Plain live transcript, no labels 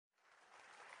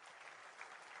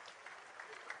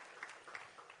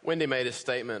Wendy made a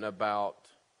statement about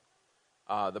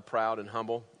the proud and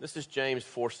humble. This is James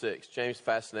 4:6. James'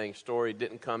 fascinating story.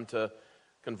 Didn't come to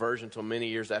conversion until many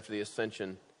years after the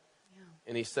ascension. Yeah.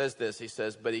 And he says this. He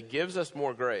says, but he gives us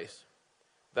more grace.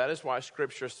 That is why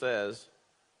Scripture says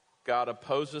God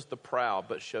opposes the proud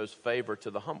but shows favor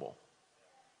to the humble.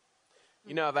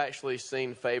 You know, I've actually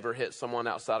seen favor hit someone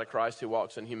outside of Christ who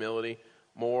walks in humility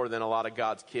more than a lot of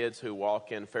God's kids who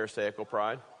walk in pharisaical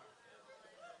pride.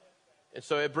 And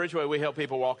so at Bridgeway, we help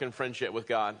people walk in friendship with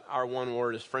God. Our one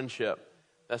word is friendship.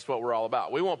 That's what we're all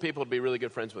about. We want people to be really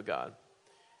good friends with God.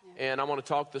 Yeah. And I want to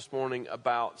talk this morning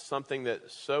about something that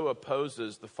so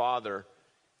opposes the Father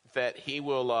that he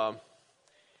will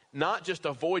not just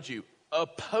avoid you,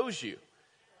 oppose you.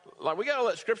 Like, we got to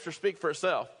let Scripture speak for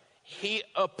itself. He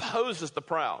opposes the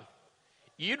proud.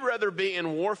 You'd rather be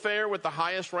in warfare with the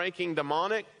highest ranking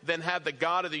demonic than have the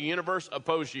God of the universe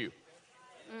oppose you.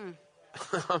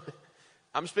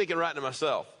 I'm speaking right to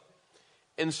myself.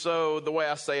 And so the way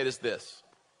I say it is this.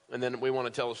 And then we want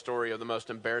to tell a story of the most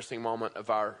embarrassing moment of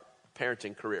our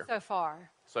parenting career. So far.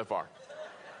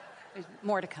 There's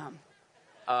more to come.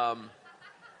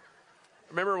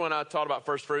 Remember when I taught about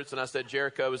first fruits and I said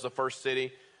Jericho was the first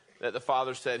city that the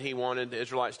Father said he wanted the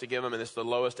Israelites to give him, and it's the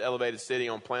lowest elevated city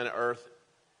on planet Earth.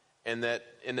 And that,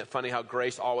 isn't it funny how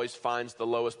grace always finds the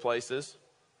lowest places?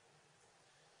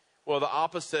 Well, the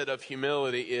opposite of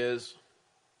humility is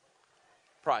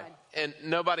pride. And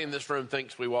nobody in this room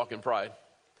thinks we walk in pride.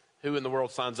 Who in the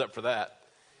world signs up for that?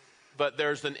 But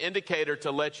there's an indicator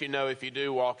to let you know if you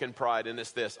do walk in pride, and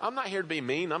it's this. I'm not here to be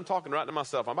mean. I'm talking right to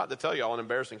myself. I'm about to tell you all an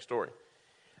embarrassing story.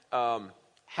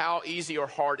 How easy or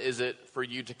hard is it for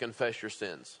you to confess your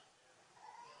sins?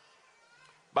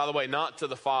 By the way, not to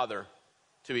the Father,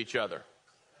 to each other.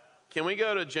 Can we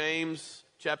go to James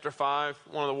chapter 5,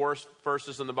 one of the worst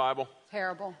verses in the Bible?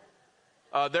 Terrible.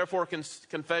 Therefore,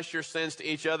 confess your sins to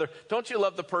each other. Don't you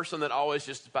love the person that always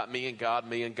just about me and God,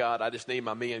 me and God? I just need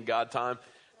my me and God time.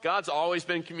 God's always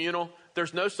been communal.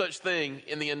 There's no such thing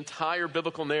in the entire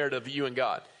biblical narrative of you and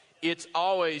God. It's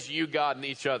always you, God, and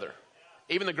each other.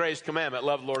 Even the greatest commandment,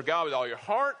 love the Lord God with all your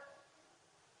heart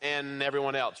and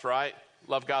everyone else, right?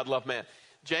 Love God, love man.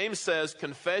 James says,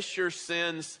 confess your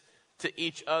sins to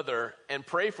each other and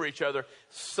pray for each other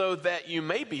so that you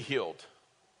may be healed.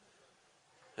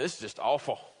 This is just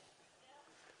awful.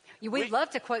 We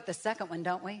love to quote the second one,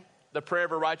 don't we? The prayer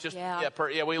of a righteous, yeah,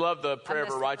 we love the prayer of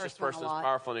a righteous person is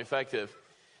powerful and effective.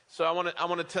 So I want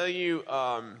to tell you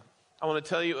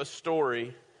a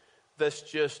story that's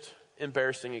just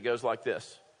embarrassing. It goes like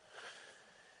this.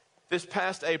 This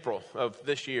past April of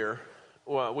this year,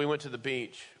 we went to the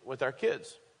beach with our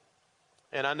kids.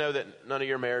 And I know that none of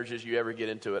your marriages, you ever get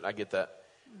into it. I get that.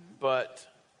 But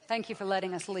thank you for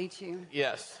letting us lead you.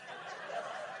 Yes.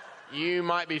 You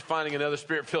might be finding another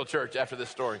Spirit-filled church after this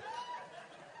story.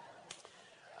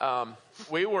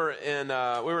 We were in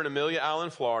Amelia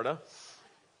Island, Florida.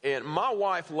 And my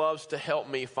wife loves to help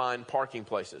me find parking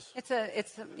places. It's a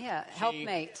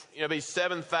helpmate. You know, be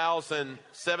 7,000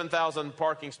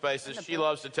 parking spaces. She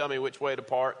loves to tell me which way to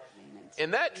park.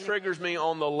 And that triggers me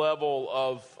on the level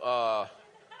of,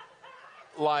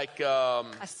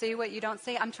 I see what you don't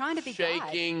see. I'm trying to be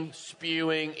shaking, God.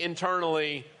 Spewing.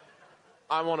 Internally,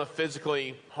 I want to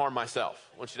physically harm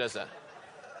myself when she does that.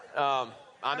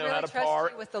 I know really how to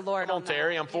park. With the Lord Come on,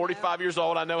 Terry. I'm 45 years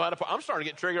old. I know how to park. I'm starting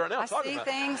to get triggered right now. I see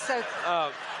things.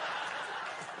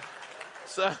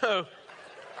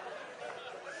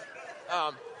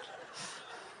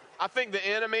 I think the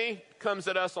enemy comes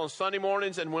at us on Sunday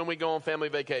mornings and when we go on family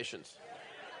vacations.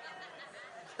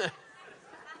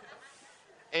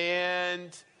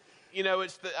 And, you know,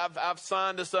 I've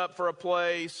signed us up for a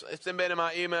place. It's been in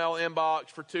my email inbox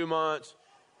for 2 months.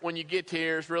 When you get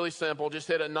here, it's really simple. Just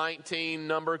hit a 19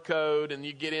 number code and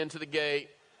you get into the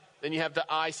gate. Then you have to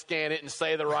eye scan it and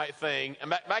say the right thing. And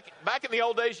back in the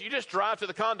old days, you just drive to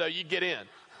the condo, you get in.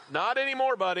 Not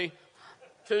anymore, buddy.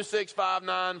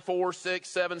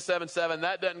 265946777.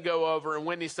 That doesn't go over. And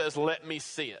Wendy says, let me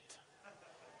see it.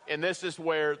 And this is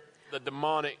where the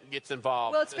demonic gets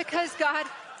involved. Well, it's because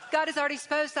God is already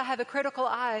supposed to have a critical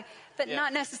eye, but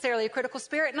not necessarily a critical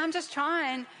spirit. And I'm just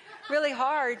trying really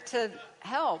hard to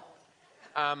help.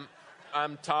 I'm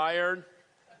tired.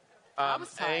 I'm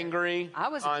angry.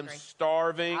 I'm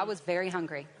starving. I was very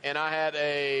hungry. And I had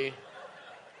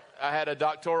a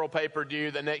doctoral paper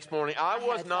due the next morning. I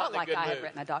was not in a good mood. I had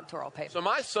written a doctoral paper. So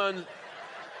my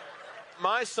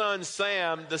son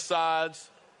Sam decides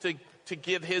to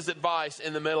give his advice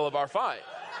in the middle of our fight.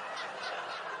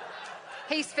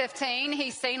 He's 15.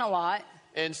 He's seen a lot.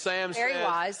 And Sam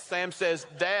wise. Sam says,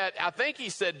 Dad, I think he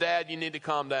said, Dad, you need to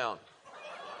calm down.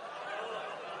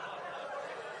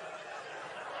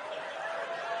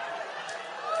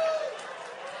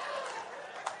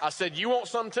 I said, you want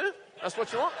some too? That's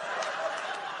what you want?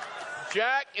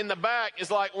 Jack in the back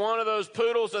is like one of those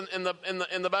poodles in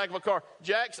the back of a car.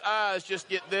 Jack's eyes just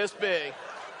get this big.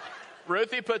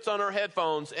 Ruthie puts on her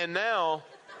headphones, and now,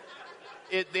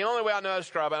 the only way I know how to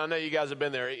describe it, I know you guys have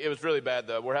been there, it was really bad,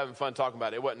 though. We're having fun talking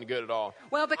about it. It wasn't good at all.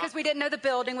 Well, because we didn't know the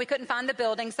building. We couldn't find the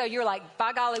building. So you're like,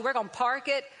 by golly, we're going to park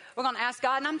it. We're going to ask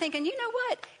God. And I'm thinking, you know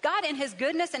what? God, in his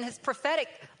goodness and his prophetic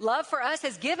love for us,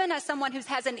 has given us someone who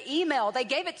has an email. They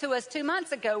gave it to us 2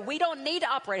 months ago. We don't need to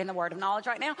operate in the word of knowledge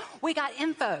right now. We got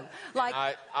info. Like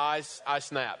I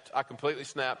snapped. I completely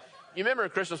snapped. You remember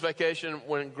at Christmas Vacation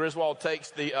when Griswold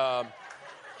takes the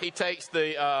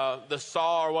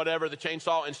saw or whatever, the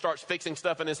chainsaw, and starts fixing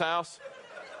stuff in his house?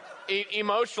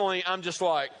 Emotionally, I'm just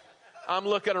like, I'm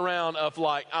looking around of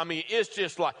like, I mean, it's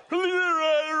just like,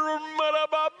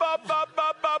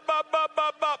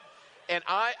 and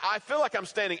I feel like I'm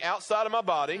standing outside of my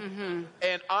body,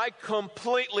 and I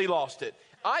completely lost it.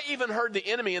 I even heard the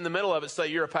enemy in the middle of it say,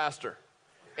 you're a pastor.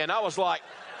 And I was like,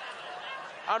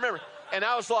 I remember, and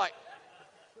I was like,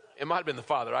 it might have been the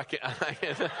Father. I can't.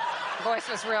 Voice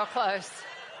was real close.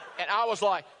 And I was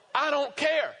like, I don't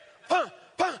care.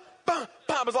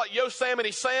 I was like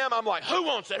Yosemite Sam. I'm like, who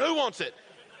wants it? Who wants it?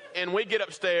 And we get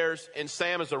upstairs, and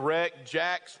Sam is a wreck.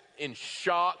 Jack's in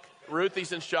shock.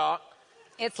 Ruthie's in shock.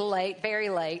 It's late, very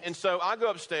late. And so I go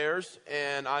upstairs,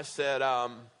 and I said,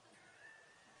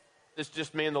 it's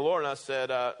just me and the Lord. And I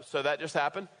said, so that just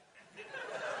happened?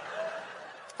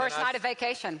 First night of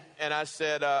vacation. And I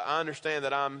said, I understand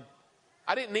that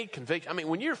I didn't need conviction. I mean,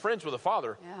 when you're friends with a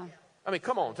father, I mean,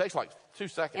 come on, it takes like 2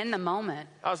 seconds. In the moment.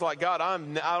 I was like, God, I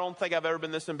don't think I've ever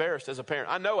been this embarrassed as a parent.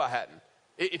 I know I hadn't.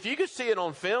 If you could see it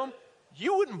on film,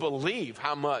 you wouldn't believe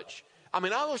how much. I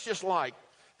mean, I was just like,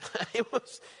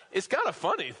 it's kind of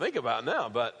funny to think about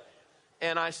now.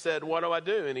 And I said, what do I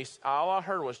do? And all I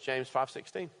heard was James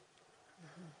 5:16.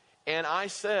 And I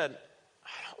said, I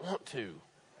don't want to.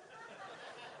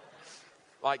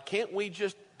 Like, can't we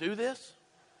just do this?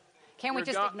 Can't we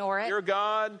just ignore it? You're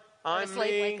God. I'm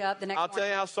sleep, me. wake up the next I'll tell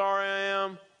you how sorry I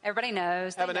am. Everybody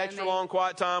knows. Have an extra long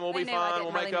quiet time. We'll be fine.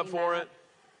 We'll make up for it.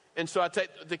 And so I take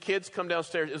the kids come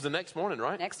downstairs. It was the next morning,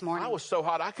 right? Next morning. I was so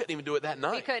hot I couldn't even do it that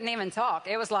night. We couldn't even talk.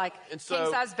 It was like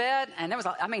king-size bed, and there was,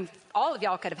 I mean, all of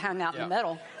y'all could have hung out in the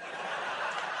middle.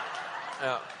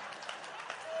 Yeah.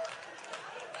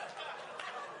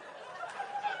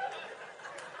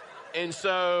 And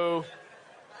so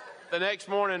the next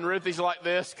morning, Ruthie's like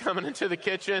this, coming into the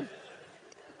kitchen,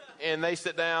 and they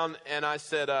sit down, and I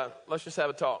said, let's just have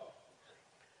a talk.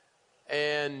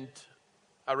 And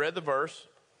I read the verse,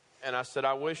 and I said,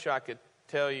 I wish I could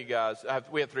tell you guys.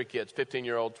 We have 3 kids,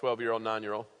 15-year-old, 12-year-old,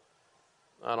 9-year-old.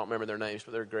 I don't remember their names,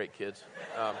 but they're great kids.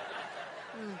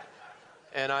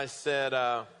 And I said,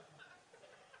 I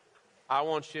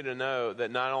want you to know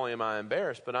that not only am I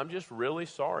embarrassed, but I'm just really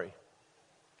sorry.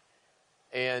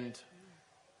 And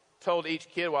told each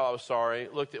kid while I was sorry,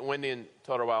 looked at Wendy and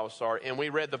told her while I was sorry, and we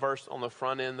read the verse on the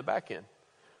front end and the back end.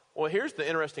 Well, here's the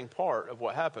interesting part of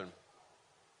what happened.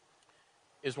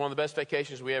 Is one of the best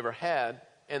vacations we ever had,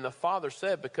 and the Father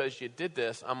said, because you did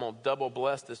this, I'm going to double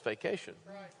bless this vacation.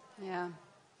 Right. Yeah.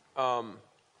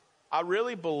 I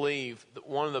really believe that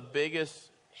one of the biggest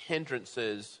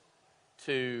hindrances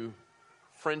to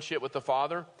friendship with the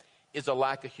Father is a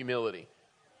lack of humility.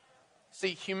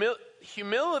 See,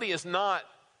 humility is not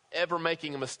ever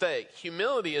making a mistake.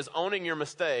 Humility is owning your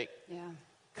mistake,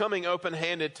 coming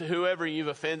open-handed to whoever you've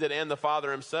offended and the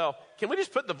Father himself. Can we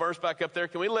just put the verse back up there?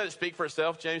 Can we let it speak for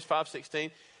itself? James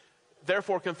 5:16.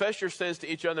 Therefore, confess your sins to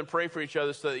each other and pray for each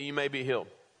other so that you may be healed.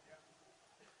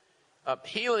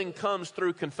 Healing comes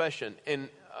through confession. And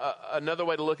another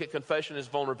way to look at confession is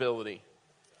vulnerability.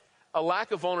 A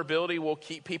lack of vulnerability will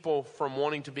keep people from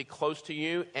wanting to be close to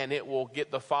you, and it will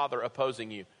get the Father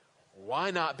opposing you.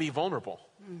 Why not be vulnerable?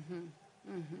 Mm-hmm.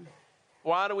 Mm-hmm.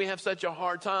 Why do we have such a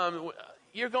hard time?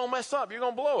 You're going to mess up. You're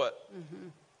going to blow it. Mm-hmm.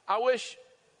 I wish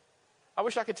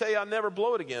I could tell you I'd never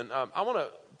blow it again. I want to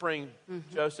bring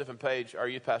Joseph and Paige, our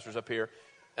youth pastors, up here,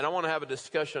 and I want to have a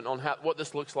discussion on what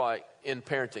this looks like in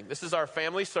parenting. This is our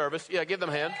family service. Yeah, give them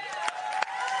a hand.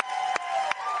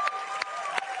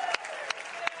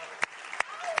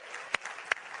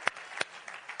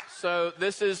 So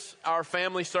this is our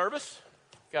family service.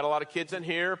 Got a lot of kids in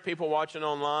here, people watching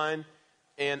online.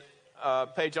 And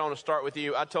Paige, I want to start with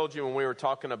you. I told you when we were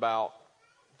talking about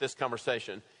this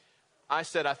conversation, I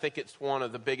said I think it's one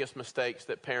of the biggest mistakes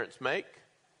that parents make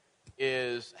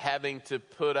is having to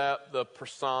put up the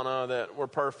persona that we're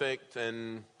perfect,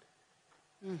 and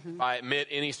if I admit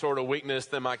any sort of weakness,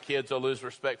 then my kids will lose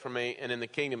respect for me. And in the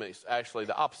kingdom, it's actually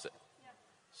the opposite.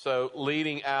 So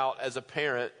leading out as a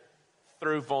parent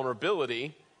through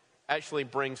vulnerability actually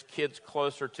brings kids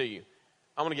closer to you.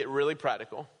 I'm going to get really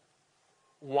practical.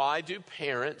 Why do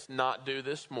parents not do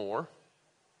this more?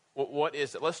 What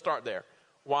is it? Let's start there.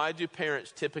 Why do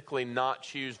parents typically not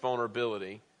choose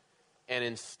vulnerability and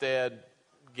instead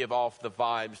give off the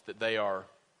vibes that they are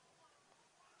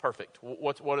perfect?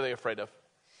 What are they afraid of?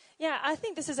 Yeah, I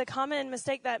think this is a common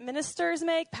mistake that ministers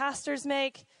make, pastors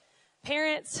make,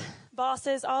 parents,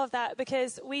 bosses, all of that,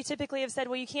 because we typically have said,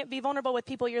 well, you can't be vulnerable with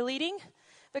people you're leading,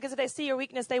 because if they see your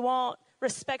weakness, they won't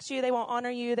respect you, they won't honor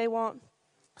you, they won't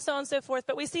so on and so forth.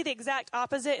 But we see the exact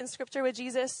opposite in Scripture with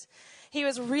Jesus. He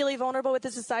was really vulnerable with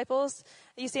his disciples.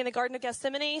 You see in the Garden of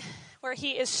Gethsemane where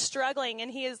he is struggling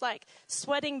and he is like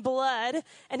sweating blood,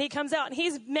 and he comes out and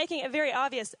he's making it very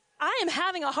obvious, I am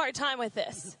having a hard time with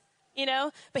this. You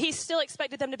know, but he still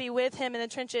expected them to be with him in the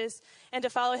trenches and to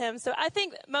follow him. So I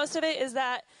think most of it is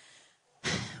that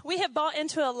we have bought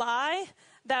into a lie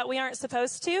that we aren't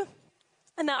supposed to,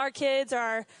 and that our kids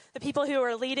are the people who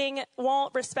are leading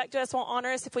won't respect us, won't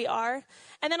honor us if we are.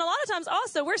 And then a lot of times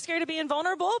also we're scared of being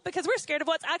vulnerable because we're scared of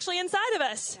what's actually inside of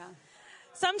us. Yeah.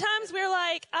 Sometimes we're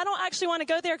like, I don't actually want to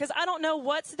go there because I don't know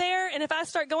what's there, and if I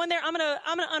start going there, I'm gonna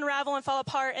unravel and fall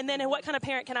apart. And then what kind of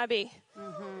parent can I be?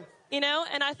 Mm-hmm. You know,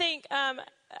 and I think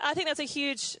that's a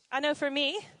huge, I know for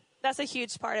me, that's a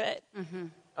huge part of it. Mm-hmm.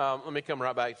 Let me come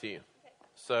right back to you. Okay.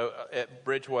 So at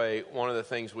Bridgeway, one of the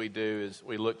things we do is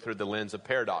we look through the lens of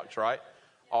paradox, right?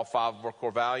 All 5 of our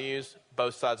core values,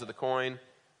 both sides of the coin.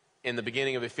 In the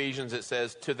beginning of Ephesians, it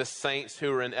says, to the saints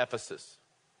who are in Ephesus.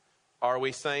 Are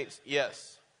we saints?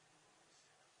 Yes.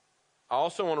 I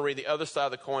also want to read the other side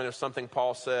of the coin of something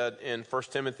Paul said in 1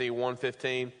 Timothy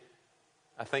 1:15.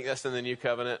 I think that's in the New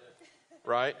Covenant.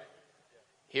 Right?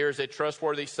 Here's a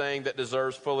trustworthy saying that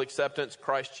deserves full acceptance.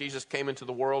 Christ Jesus came into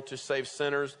the world to save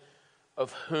sinners,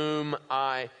 of whom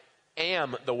I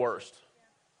am the worst.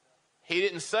 He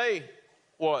didn't say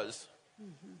was.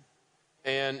 Mm-hmm.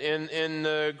 And in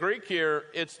the Greek here,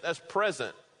 that's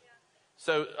present.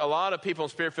 So a lot of people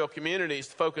in Spirit-filled communities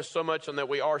focus so much on that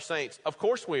we are saints. Of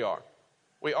course we are.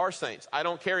 We are saints. I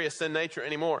don't carry a sin nature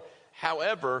anymore.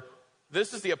 However,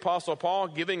 this is the Apostle Paul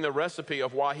giving the recipe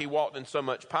of why he walked in so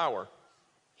much power.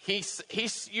 He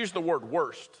used the word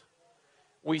worst.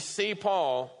 We see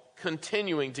Paul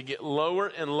continuing to get lower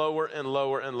and lower and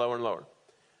lower and lower and lower.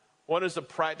 What is a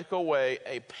practical way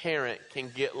a parent can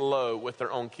get low with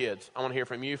their own kids? I want to hear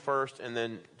from you first, and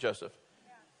then Joseph.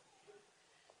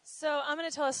 So I'm going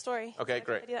to tell a story. Okay,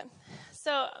 great.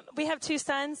 So we have 2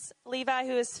 sons, Levi,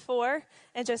 who is 4,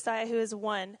 and Josiah, who is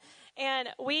 1. And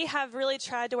we have really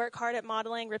tried to work hard at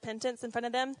modeling repentance in front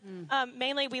of them.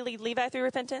 Mainly, we lead Levi through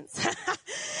repentance.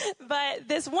 But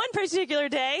this one particular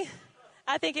day,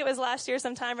 I think it was last year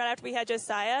sometime right after we had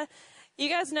Josiah, you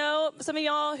guys know, some of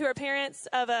y'all who are parents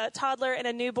of a toddler and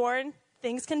a newborn,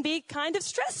 things can be kind of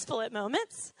stressful at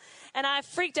moments. And I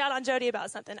freaked out on Jody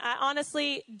about something. I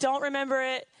honestly don't remember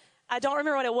it. I don't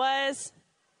remember what it was.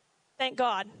 Thank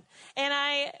God. And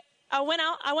I went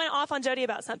off on Jody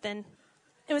about something.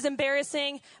 It was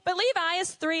embarrassing. But Levi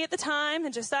is 3 at the time,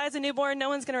 and Josiah's a newborn. No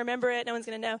one's going to remember it. No one's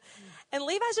going to know. And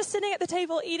Levi's just sitting at the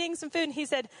table eating some food, and he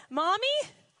said, Mommy?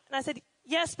 And I said,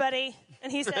 yes, buddy.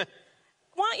 And he said,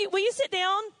 will you sit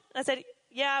down? And I said,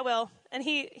 yeah, I will. And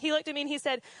he looked at me, and he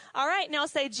said, all right, now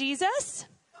say Jesus.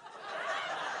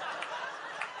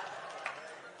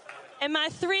 And my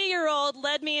 3-year-old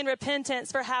led me in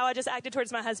repentance for how I just acted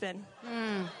towards my husband.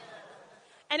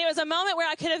 And it was a moment where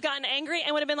I could have gotten angry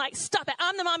and would have been like, stop it,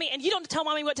 I'm the mommy, and you don't tell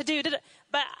mommy what to do.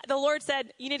 But the Lord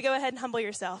said, you need to go ahead and humble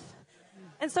yourself.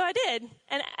 And so I did.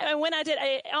 And when I did,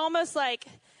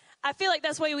 I feel like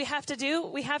that's what we have to do.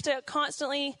 We have to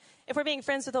constantly, if we're being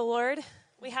friends with the Lord,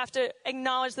 we have to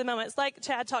acknowledge the moments, like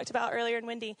Chad talked about earlier and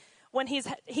Wendy, when he's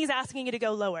asking you to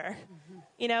go lower,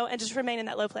 and just remain in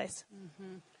that low place.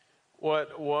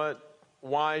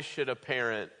 Why should a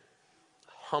parent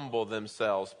humble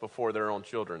themselves before their own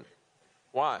children?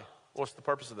 Why? What's the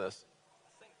purpose of this?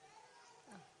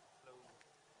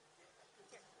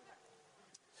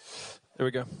 There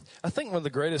we go. I think one of the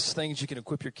greatest things you can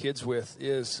equip your kids with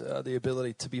is the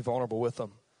ability to be vulnerable with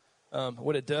them.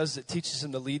 What it does, it teaches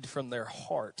them to lead from their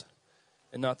heart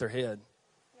and not their head.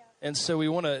 Yeah. And so we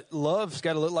want to, love's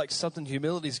got to look like something,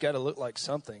 humility's got to look like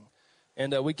something.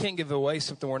 And we can't give away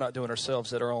something we're not doing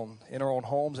ourselves in our own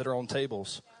homes, at our own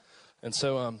tables. And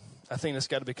so I think it's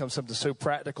got to become something so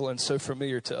practical and so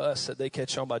familiar to us that they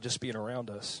catch on by just being around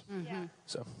us. Mm-hmm.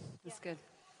 So that's good.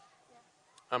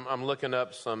 I'm looking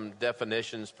up some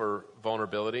definitions for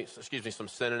vulnerability. Some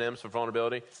synonyms for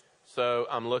vulnerability. So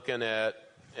I'm looking at,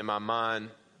 in my mind,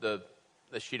 the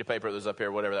the sheet of paper that was up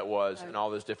here, whatever that was, and all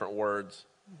those different words.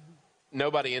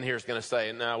 Nobody in here is going to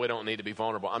say, no, we don't need to be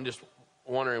vulnerable. I'm just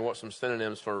wondering what some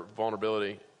synonyms for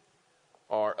vulnerability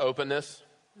are. Openness,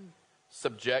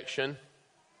 subjection,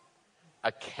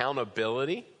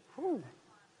 accountability. Ooh.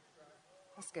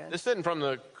 That's good. This isn't from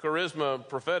the Charisma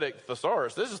Prophetic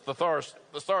Thesaurus. This is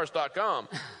thesaurus.com.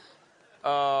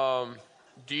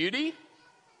 Duty,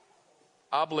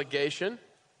 obligation.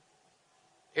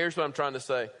 Here's what I'm trying to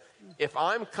say. If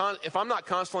I'm not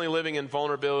constantly living in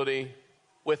vulnerability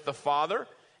with the Father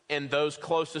and those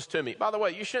closest to me. By the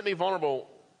way, you shouldn't be vulnerable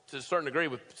to a certain degree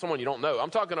with someone you don't know.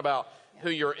 I'm talking about who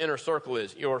your inner circle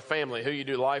is, your family, who you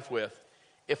do life with.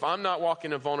 If I'm not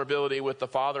walking in vulnerability with the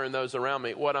Father and those around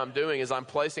me, what I'm doing is I'm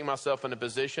placing myself in a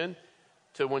position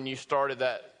to when you started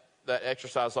that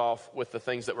exercise off with the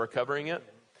things that were covering it,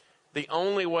 the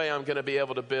only way I'm going to be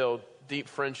able to build deep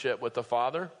friendship with the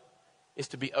Father is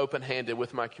to be open-handed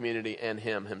with my community and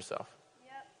Him Himself.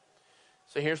 Yep.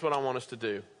 So here's what I want us to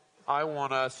do. I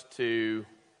want us to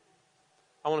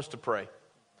pray.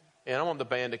 And I want the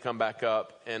band to come back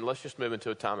up, and let's just move into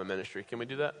a time of ministry. Can we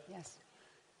do that? Yes.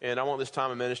 And I want this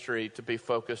time of ministry to be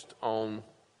focused on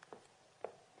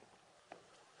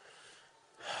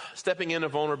stepping into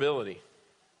vulnerability,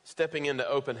 stepping into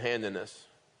open-handedness.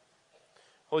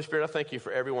 Holy Spirit, I thank you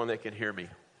for everyone that can hear me.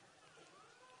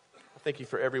 I thank you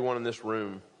for everyone in this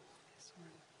room,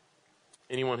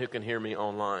 anyone who can hear me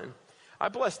online. I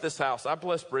bless this house. I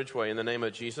bless Bridgeway in the name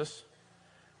of Jesus,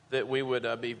 that we would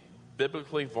be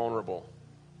biblically vulnerable,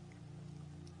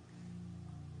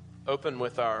 open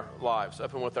with our lives,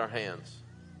 open with our hands.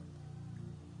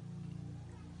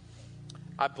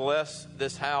 I bless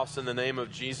this house in the name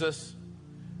of Jesus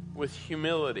with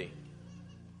humility,